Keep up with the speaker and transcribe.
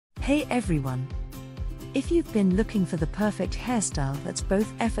Hey everyone! If you've been looking for the perfect hairstyle that's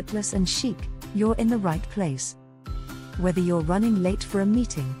both effortless and chic, you're in the right place. Whether you're running late for a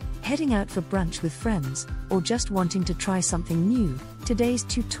meeting, heading out for brunch with friends, or just wanting to try something new, today's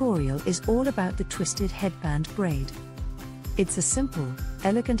tutorial is all about the twisted headband braid. It's a simple,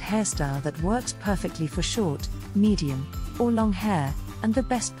 elegant hairstyle that works perfectly for short, medium, or long hair, and the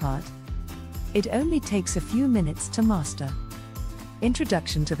best part? It only takes a few minutes to master.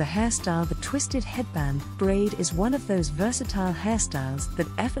 Introduction to the hairstyle. The twisted headband braid is one of those versatile hairstyles that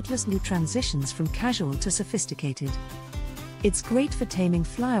effortlessly transitions from casual to sophisticated. It's great for taming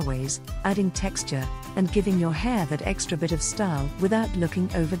flyaways, adding texture, and giving your hair that extra bit of style without looking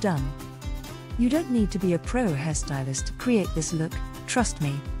overdone. You don't need to be a pro hairstylist to create this look. Trust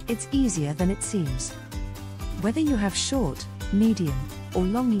me, it's easier than it seems. Whether you have short, medium, or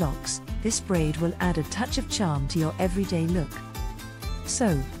long locks, this braid will add a touch of charm to your everyday look.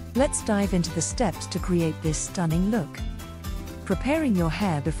 So, let's dive into the steps to create this stunning look. Preparing your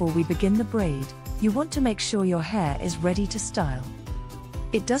hair. Before we begin the braid, you want to make sure your hair is ready to style.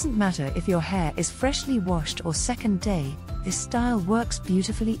 It doesn't matter if your hair is freshly washed or second day, this style works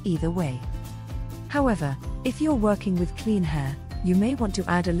beautifully either way. However, if you're working with clean hair, you may want to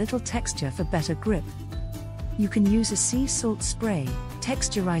add a little texture for better grip. You can use a sea salt spray,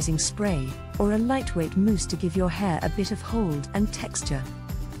 texturizing spray, or a lightweight mousse to give your hair a bit of hold and texture.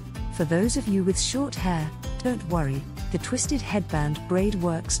 For those of you with short hair, don't worry, the twisted headband braid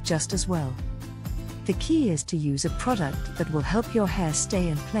works just as well. The key is to use a product that will help your hair stay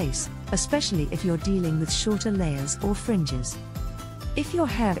in place, especially if you're dealing with shorter layers or fringes. If your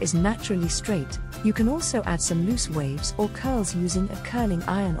hair is naturally straight, you can also add some loose waves or curls using a curling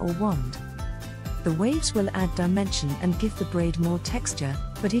iron or wand. The waves will add dimension and give the braid more texture,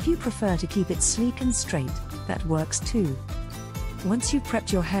 but if you prefer to keep it sleek and straight, that works too. Once you've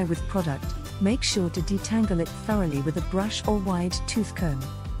prepped your hair with product, make sure to detangle it thoroughly with a brush or wide tooth comb.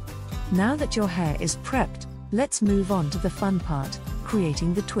 Now that your hair is prepped, let's move on to the fun part,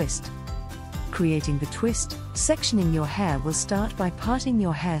 creating the twist. Creating the twist, sectioning your hair will start by parting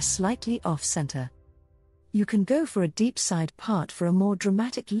your hair slightly off-center. You can go for a deep side part for a more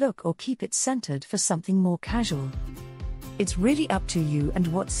dramatic look or keep it centered for something more casual. It's really up to you and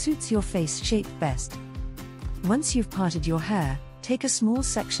what suits your face shape best. Once you've parted your hair, take a small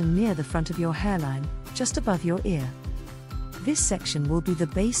section near the front of your hairline, just above your ear. This section will be the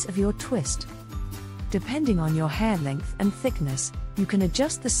base of your twist. Depending on your hair length and thickness, you can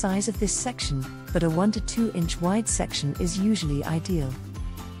adjust the size of this section, but a 1 to 2 inch wide section is usually ideal.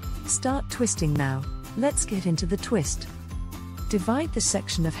 Start twisting now. Let's get into the twist. Divide the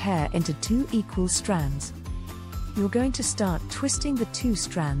section of hair into 2 equal strands. You're going to start twisting the 2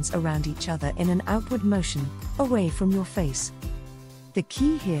 strands around each other in an outward motion, away from your face. The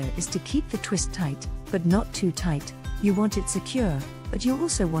key here is to keep the twist tight, but not too tight. You want it secure, but you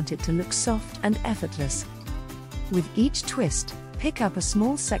also want it to look soft and effortless. With each twist, pick up a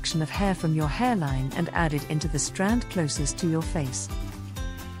small section of hair from your hairline and add it into the strand closest to your face.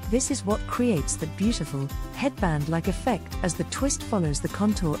 This is what creates that beautiful, headband-like effect as the twist follows the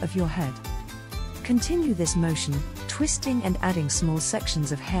contour of your head. Continue this motion, twisting and adding small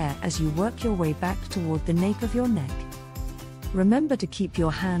sections of hair as you work your way back toward the nape of your neck. Remember to keep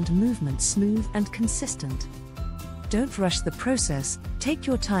your hand movement smooth and consistent. Don't rush the process, take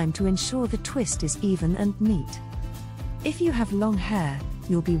your time to ensure the twist is even and neat. If you have long hair,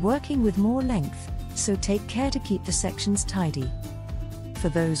 you'll be working with more length, so take care to keep the sections tidy. For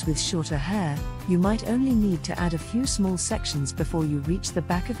those with shorter hair, you might only need to add a few small sections before you reach the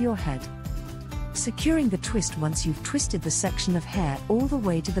back of your head. Securing the twist. Once you've twisted the section of hair all the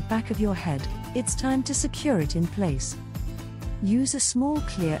way to the back of your head, it's time to secure it in place. Use a small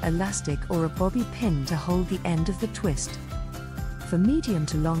clear elastic or a bobby pin to hold the end of the twist. For medium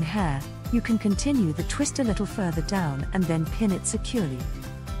to long hair, you can continue the twist a little further down and then pin it securely.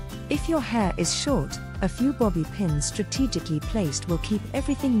 If your hair is short, a few bobby pins strategically placed will keep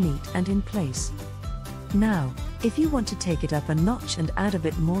everything neat and in place. Now, if you want to take it up a notch and add a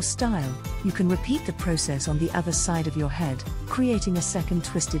bit more style, you can repeat the process on the other side of your head, creating a second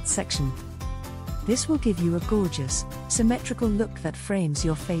twisted section. This will give you a gorgeous, symmetrical look that frames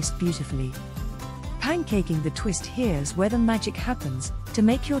your face beautifully. Pancaking the twist. Here's where the magic happens. To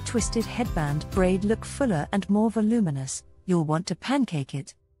make your twisted headband braid look fuller and more voluminous, you'll want to pancake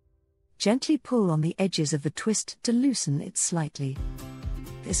it. Gently pull on the edges of the twist to loosen it slightly.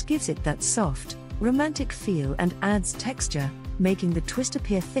 This gives it that soft, romantic feel and adds texture, making the twist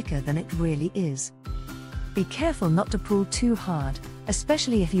appear thicker than it really is. Be careful not to pull too hard,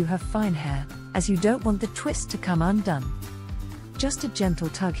 especially if you have fine hair, as you don't want the twist to come undone. just a gentle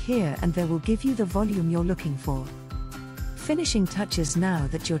tug here and there will give you the volume you're looking for. Finishing touches. Now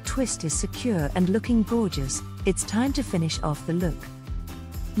that your twist is secure and looking gorgeous, it's time to finish off the look.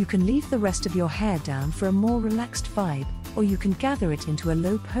 You can leave the rest of your hair down for a more relaxed vibe, or you can gather it into a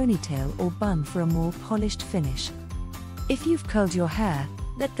low ponytail or bun for a more polished finish. If you've curled your hair,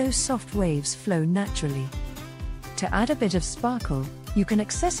 let those soft waves flow naturally. To add a bit of sparkle, you can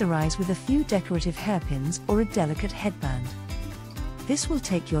accessorize with a few decorative hairpins or a delicate headband. This will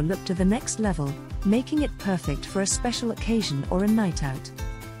take your look to the next level, making it perfect for a special occasion or a night out.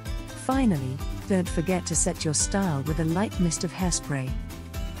 Finally, don't forget to set your style with a light mist of hairspray.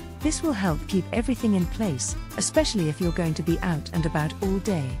 This will help keep everything in place, especially if you're going to be out and about all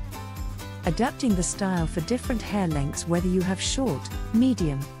day. Adapting the style for different hair lengths. Whether you have short,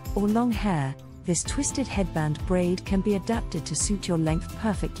 medium, or long hair, this twisted headband braid can be adapted to suit your length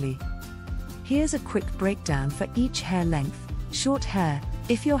perfectly. Here's a quick breakdown for each hair length. Short hair: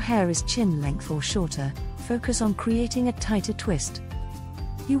 if your hair is chin length or shorter, focus on creating a tighter twist.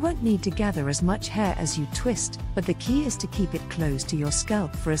 You won't need to gather as much hair as you twist, but the key is to keep it close to your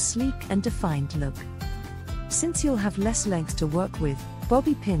scalp for a sleek and defined look. Since you'll have less length to work with,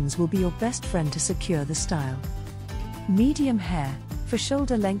 bobby pins will be your best friend to secure the style. Medium hair: for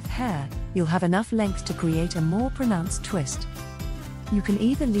shoulder-length hair, you'll have enough length to create a more pronounced twist. You can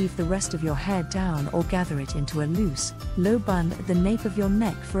either leave the rest of your hair down or gather it into a loose, low bun at the nape of your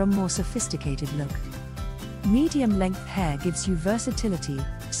neck for a more sophisticated look. Medium-length hair gives you versatility,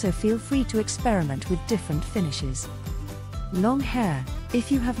 so feel free to experiment with different finishes. Long hair: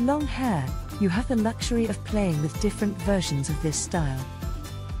 if you have long hair, you have the luxury of playing with different versions of this style.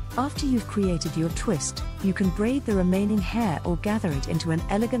 After you've created your twist, you can braid the remaining hair or gather it into an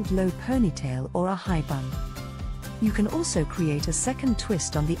elegant low ponytail or a high bun. You can also create a second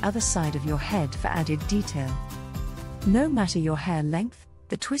twist on the other side of your head for added detail. No matter your hair length,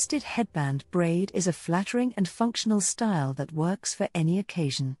 the twisted headband braid is a flattering and functional style that works for any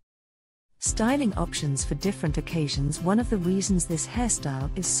occasion. Styling options for different occasions. One of the reasons this hairstyle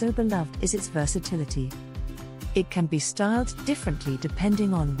is so beloved is its versatility. It can be styled differently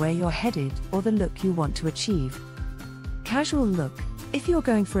depending on where you're headed or the look you want to achieve. Casual look: if you're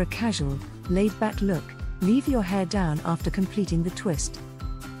going for a casual, laid-back look, leave your hair down after completing the twist.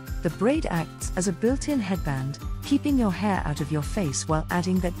 The braid acts as a built-in headband, keeping your hair out of your face while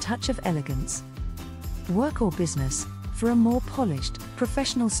adding that touch of elegance. Work or business: for a more polished,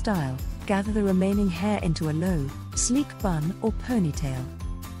 professional style, gather the remaining hair into a low, sleek bun or ponytail.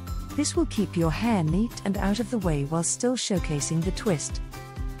 This will keep your hair neat and out of the way while still showcasing the twist.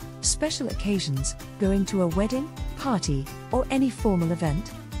 Special occasions: going to a wedding, party, or any formal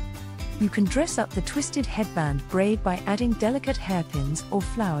event. You can dress up the twisted headband braid by adding delicate hairpins or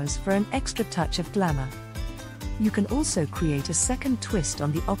flowers for an extra touch of glamour. You can also create a second twist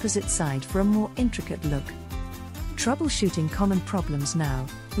on the opposite side for a more intricate look. Troubleshooting common problems. Now,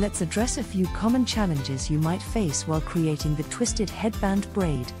 let's address a few common challenges you might face while creating the twisted headband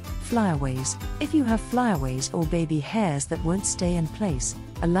braid. Flyaways: if you have flyaways or baby hairs that won't stay in place,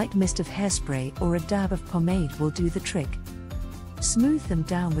 a light mist of hairspray or a dab of pomade will do the trick. Smooth them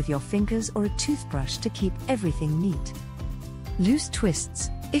down with your fingers or a toothbrush to keep everything neat. Loose twists: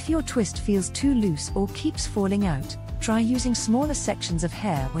 if your twist feels too loose or keeps falling out, try using smaller sections of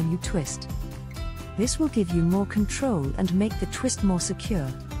hair when you twist. This will give you more control and make the twist more secure.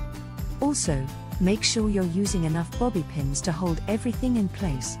 Also, make sure you're using enough bobby pins to hold everything in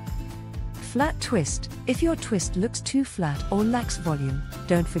place. Flat twist: if your twist looks too flat or lacks volume,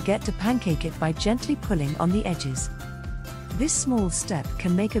 don't forget to pancake it by gently pulling on the edges. This small step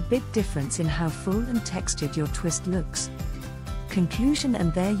can make a big difference in how full and textured your twist looks. Conclusion: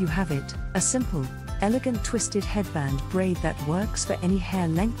 and there you have it, a simple, elegant twisted headband braid that works for any hair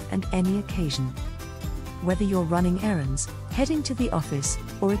length and any occasion. Whether you're running errands, heading to the office,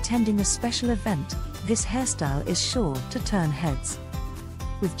 or attending a special event, this hairstyle is sure to turn heads.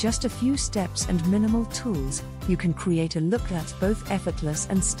 With just a few steps and minimal tools, you can create a look that's both effortless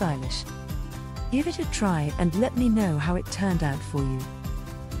and stylish. Give it a try and let me know how it turned out for you.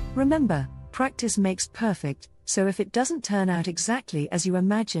 Remember, practice makes perfect, so if it doesn't turn out exactly as you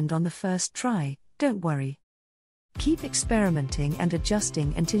imagined on the first try, don't worry. Keep experimenting and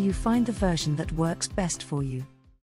adjusting until you find the version that works best for you.